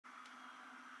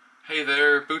Hey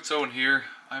there, Boots Owen here.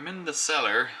 I'm in the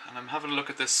cellar and I'm having a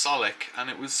look at this Solic and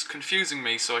it was confusing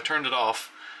me, so I turned it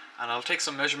off and I'll take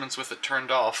some measurements with it turned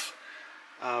off.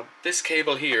 This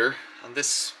cable here and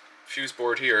this fuse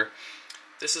board here,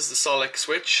 this is the Solic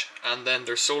switch, and then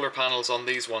there's solar panels on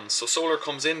these ones. So solar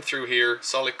comes in through here,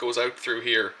 Solic goes out through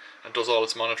here and does all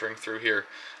its monitoring through here.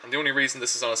 And the only reason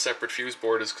this is on a separate fuse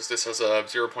board is because this has a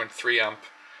 0.3 amp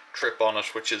trip on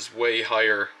it, which is way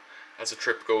higher. As a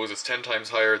trip goes, it's 10 times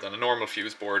higher than a normal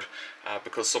fuse board,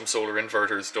 because some solar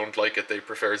inverters don't like it. They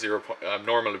prefer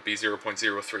normal would be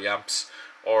 0.03 amps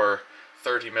or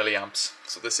 30 milliamps.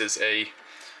 So this is a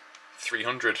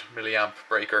 300 milliamp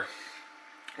breaker.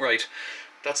 Right,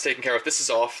 that's taken care of. This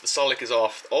is off, the Solic is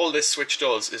off. All this switch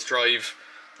does is drive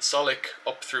the Solic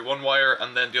up through one wire,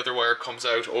 and then the other wire comes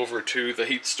out over to the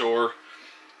heat store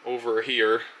over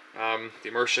here. The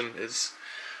immersion is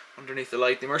underneath the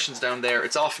light. The immersion's down there.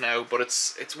 It's off now, but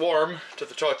it's warm to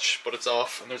the touch, but it's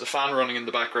off, and there's a fan running in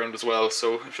the background as well,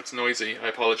 so if it's noisy I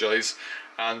apologise.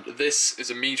 And this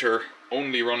is a meter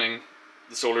only running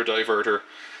the solar diverter,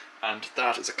 and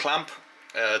that is a clamp.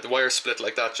 The wire's split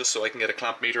like that just so I can get a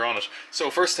clamp meter on it.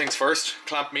 So first things first,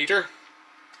 clamp meter.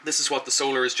 This is what the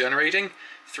solar is generating,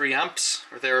 3 amps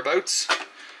or thereabouts.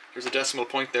 There's a decimal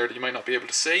point there that you might not be able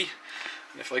to see.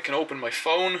 And if I can open my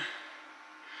phone,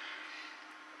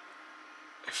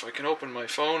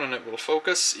 and it will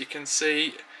focus, you can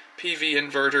see PV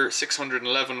inverter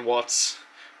 611 watts,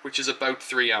 which is about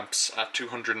 3 amps at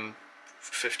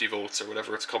 250 volts or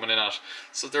whatever it's coming in at.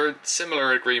 So they're a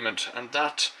similar agreement, and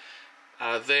that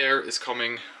there is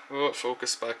coming, oh,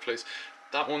 focus back please,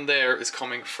 that one there is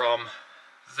coming from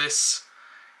this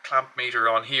clamp meter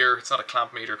on here. It's not a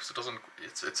clamp meter because it doesn't,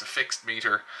 it's a fixed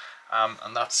meter,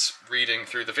 and that's reading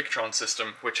through the Victron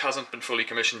system, which hasn't been fully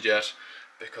commissioned yet,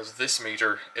 because this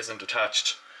meter isn't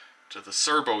attached to the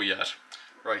servo yet.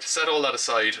 Right, set all that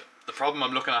aside, the problem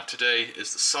I'm looking at today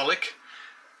is the Solic.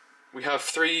 We have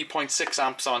 3.6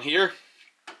 amps on here.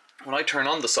 When I turn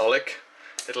on the Solic,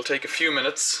 it'll take a few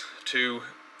minutes to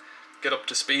get up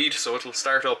to speed, so it'll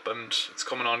start up and it's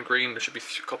coming on green. There should be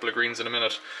a couple of greens in a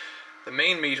minute. The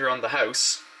main meter on the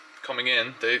house coming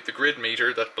in, the grid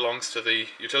meter that belongs to the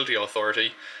utility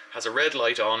authority, has a red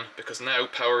light on because now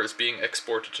power is being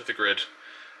exported to the grid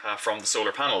from the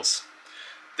solar panels.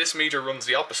 This meter runs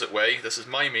the opposite way. This is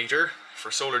my meter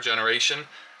for solar generation,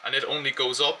 and it only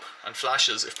goes up and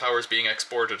flashes if power is being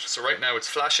exported. So right now it's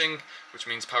flashing, which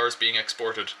means power is being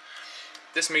exported.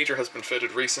 This meter has been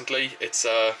fitted recently. It's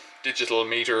a digital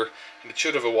meter and it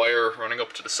should have a wire running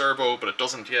up to the servo, but it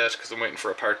doesn't yet because I'm waiting for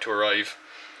a part to arrive.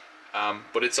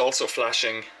 But it's also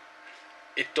flashing.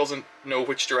 It doesn't know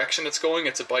which direction it's going.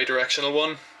 It's a bi-directional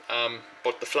one,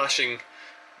 but the flashing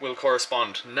will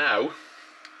correspond. Now,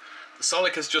 the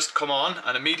Solic has just come on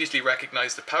and immediately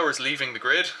recognised that power is leaving the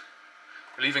grid,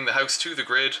 leaving the house to the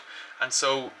grid, and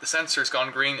so the sensor's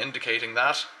gone green indicating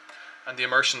that, and the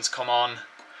immersion's come on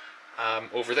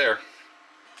over there.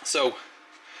 So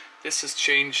this has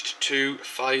changed to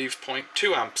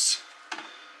 5.2 amps,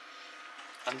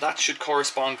 and that should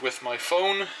correspond with my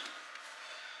phone.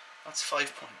 That's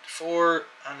 5.4,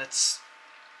 and it's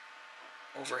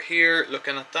over here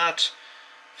looking at that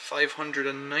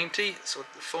 590, so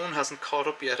the phone hasn't caught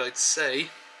up yet, I'd say.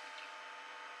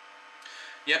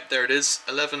 Yep, there it is,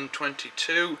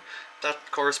 1122.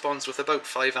 That corresponds with about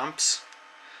 5 amps,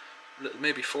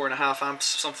 maybe 4.5 amps,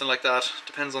 something like that,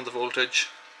 depends on the voltage.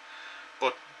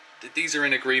 But these are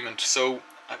in agreement, so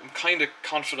I'm kind of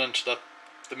confident that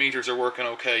the meters are working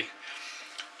okay.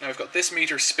 Now I've got this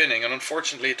meter spinning, and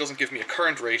unfortunately it doesn't give me a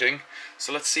current rating,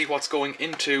 so let's see what's going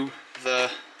into the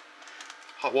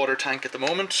hot water tank at the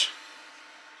moment.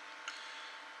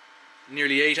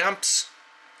 Nearly 8 amps,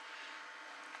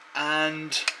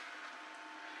 and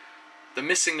the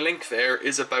missing link there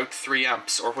is about 3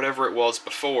 amps or whatever it was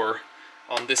before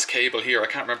on this cable here. I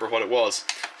can't remember what it was,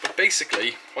 but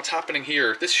basically what's happening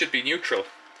here, this should be neutral.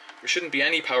 There shouldn't be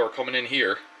any power coming in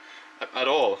here at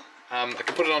all. I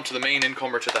can put it onto the main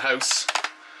incomer to the house,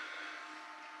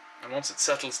 and once it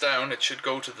settles down it should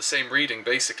go to the same reading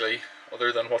basically,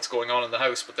 other than what's going on in the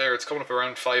house. But there, it's coming up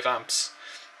around 5 amps.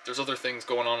 There's other things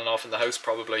going on and off in the house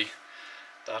probably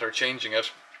that are changing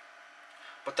it.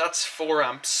 But that's 4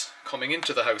 amps coming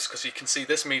into the house, because you can see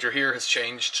this meter here has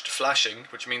changed to flashing,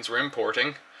 which means we're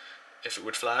importing if it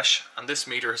would flash, and this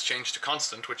meter has changed to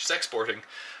constant, which is exporting.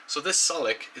 So this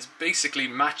Solic is basically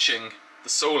matching the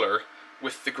solar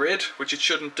with the grid, which it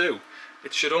shouldn't do.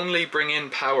 It should only bring in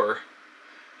power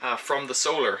from the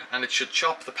solar, and it should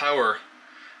chop the power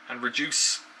and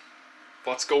reduce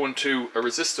what's going to a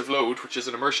resistive load, which is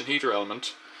an immersion heater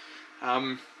element,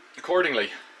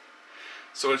 accordingly.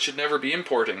 So it should never be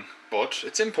importing, but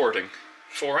it's importing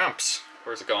 4 amps.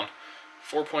 Where's it gone?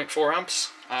 4.4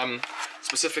 amps.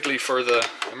 Specifically for the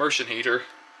immersion heater,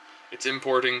 it's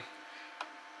importing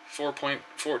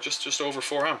 4.4, just over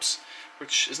 4 amps,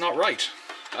 which is not right.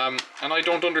 And I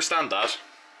don't understand that.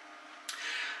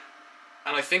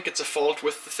 And I think it's a fault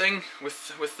with the thing,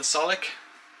 with the Solic.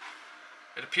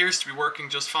 It appears to be working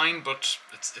just fine, but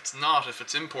it's not. If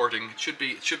it's importing, it should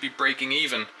be breaking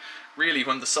even. Really,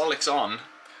 when the Solic's on,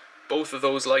 both of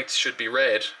those lights should be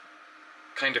red,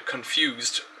 kind of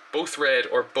confused, both red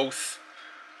or both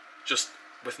just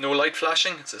with no light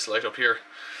flashing. It's this light up here,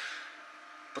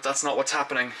 but that's not what's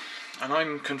happening, and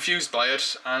I'm confused by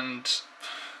it. And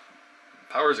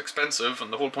power is expensive,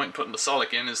 and the whole point in putting the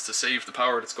Solic in is to save the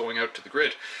power that's going out to the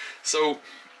grid. So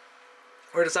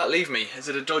where does that leave me? Is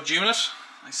it a dud unit?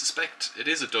 I suspect it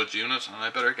is a dud unit, and I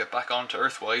better get back onto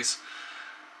Earthwise.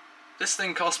 This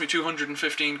thing cost me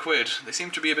 215 quid. They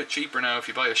seem to be a bit cheaper now if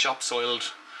you buy a shop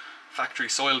soiled, factory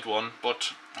soiled one,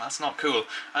 but that's not cool.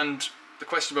 And the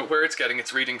question about where it's getting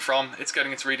its reading from, it's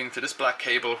getting its reading to this black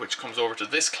cable, which comes over to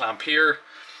this clamp here,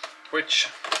 which,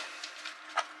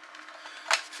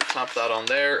 if we clamp that on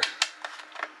there,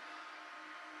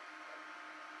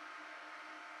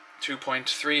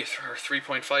 2.3 or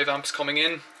 3.5 amps coming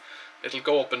in. It'll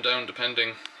go up and down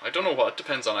depending, I don't know what it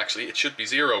depends on actually. It should be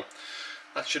 0.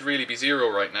 That should really be 0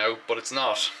 right now, but it's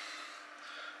not.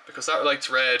 Because that light's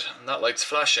red and that light's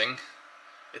flashing,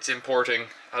 it's importing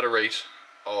at a rate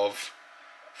of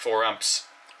 4 amps,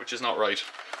 which is not right.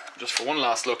 Just for one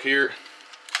last look here,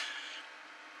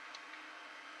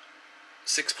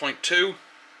 6.2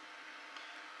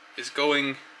 is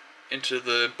going into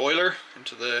the boiler,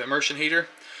 into the immersion heater.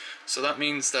 So that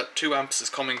means that 2 amps is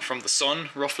coming from the sun,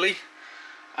 roughly,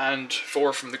 and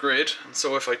 4 from the grid. And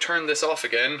so if I turn this off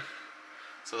again,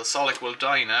 so the Solic will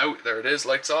die now, there it is,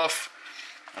 lights off,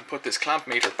 and put this clamp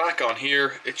meter back on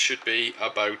here, it should be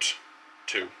about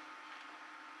 2.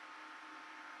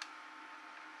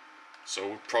 So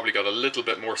we've probably got a little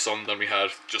bit more sun than we had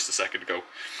just a second ago.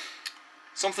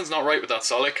 Something's not right with that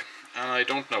Solic, and I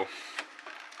don't know.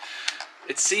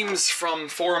 It seems from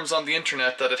forums on the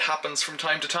internet that it happens from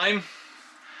time to time,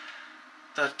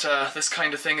 that this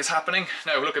kind of thing is happening.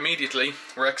 Now look, immediately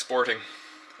we're exporting,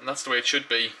 and that's the way it should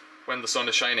be when the sun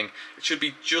is shining. It should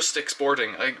be just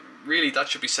exporting. Really, that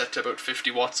should be set to about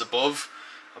 50 watts above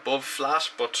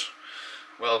flat, but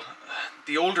well,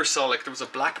 the older Solic, there was a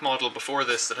black model before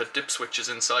this that had dip switches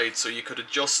inside, so you could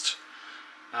adjust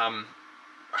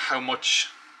how much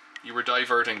you were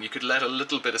diverting. You could let a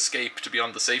little bit escape to be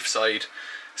on the safe side,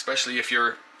 especially if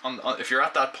you're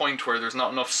at that point where there's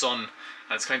not enough sun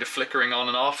and it's kind of flickering on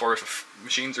and off, or if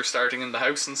machines are starting in the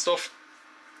house and stuff.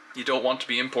 You don't want to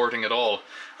be importing at all.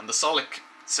 And the Solic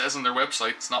says on their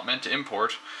website it's not meant to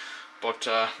import, but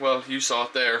well, you saw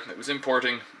it there. It was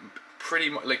importing pretty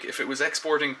much, like if it was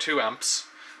exporting 2 amps,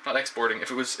 not exporting,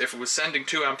 if it was sending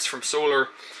 2 amps from solar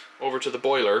over to the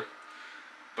boiler,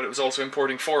 but it was also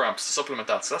importing 4 amps to supplement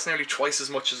that. So that's nearly twice as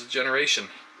much as a generation,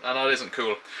 and that isn't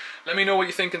cool. Let me know what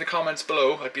you think in the comments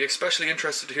below. I'd be especially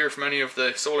interested to hear from any of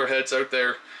the solar heads out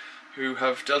there who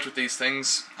have dealt with these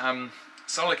things.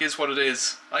 Solic is what it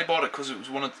is. I bought it because it was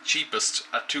one of the cheapest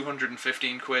at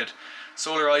 215 quid.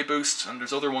 Solar iBoost, and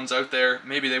there's other ones out there.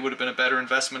 Maybe they would have been a better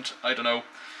investment, I don't know.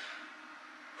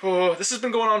 Oh, this has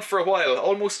been going on for a while,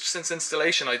 almost since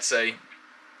installation I'd say.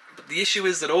 But the issue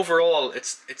is that overall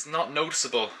it's not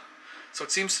noticeable. So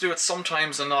it seems to do it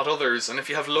sometimes and not others, and if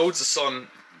you have loads of sun,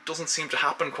 it doesn't seem to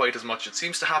happen quite as much. It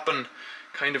seems to happen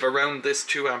kind of around this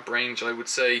 2 amp range, I would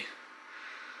say.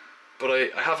 But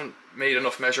I haven't made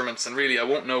enough measurements, and really I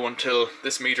won't know until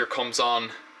this meter comes on,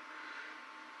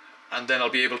 and then I'll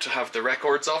be able to have the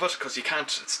records of it, because you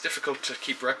can't, it's difficult to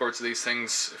keep records of these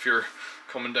things if you're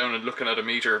coming down and looking at a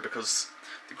meter, because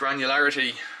the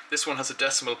granularity, this one has a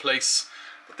decimal place,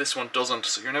 but this one doesn't,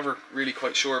 so you're never really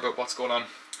quite sure about what's going on.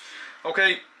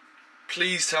 Okay,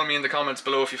 please tell me in the comments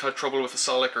below if you've had trouble with the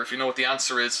Solic, or if you know what the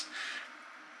answer is.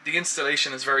 The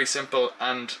installation is very simple,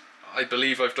 and I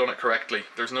believe I've done it correctly.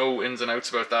 There's no ins and outs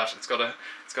about that. It's got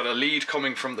a lead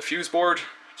coming from the fuse board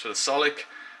to the Solic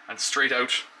and straight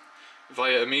out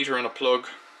via a meter and a plug.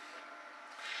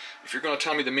 If you're going to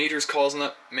tell me the meter's causing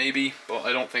it, maybe, but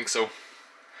I don't think so.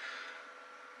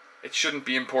 It shouldn't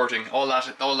be importing. All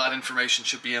that information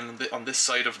should be on this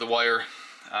side of the wire,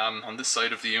 on this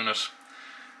side of the unit,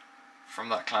 from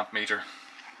that clamp meter.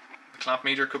 The clamp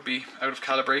meter could be out of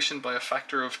calibration by a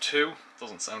factor of 2.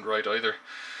 Doesn't sound right either.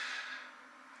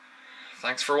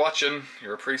 Thanks for watching.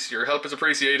 Your help is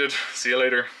appreciated. See you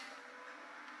later.